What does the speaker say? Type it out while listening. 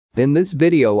In this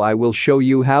video I will show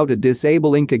you how to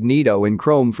disable Incognito in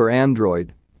Chrome for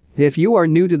Android. If you are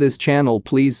new to this channel,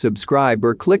 please subscribe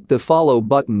or click the follow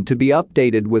button to be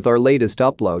updated with our latest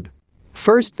upload.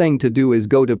 First thing to do is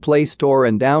go to Play Store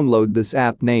and download this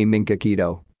app named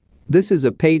Incognito. This is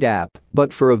a paid app,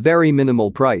 but for a very minimal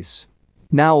price.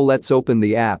 Now let's open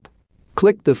the app.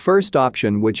 Click the first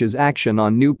option, which is Action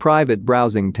on New Private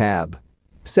Browsing tab.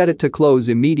 Set it to close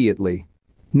immediately.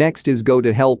 Next is go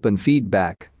to Help and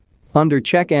Feedback. Under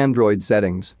Check Android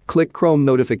Settings, click Chrome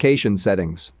Notification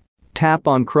Settings. Tap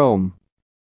on Chrome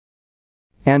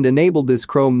and enable this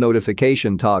Chrome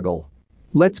notification toggle.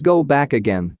 Let's go back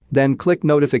again, then click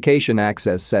Notification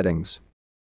Access Settings.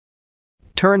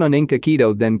 Turn on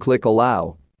Incognito, then click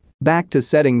Allow. Back to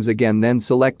Settings again, then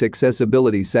select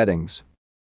Accessibility Settings.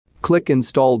 Click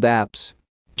Installed Apps.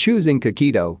 Choose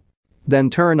Incognito. Then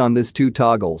turn on these two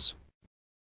toggles.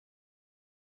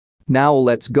 Now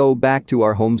let's go back to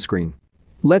our home screen.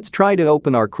 Let's try to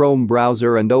open our Chrome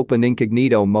browser and open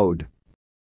Incognito mode.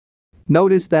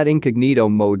 Notice that Incognito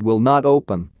mode will not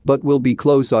open, but will be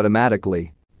closed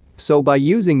automatically. So by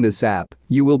using this app,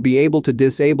 you will be able to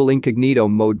disable Incognito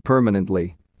mode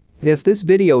permanently. If this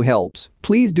video helps,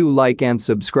 please do like and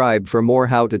subscribe for more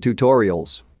how-to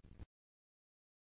tutorials.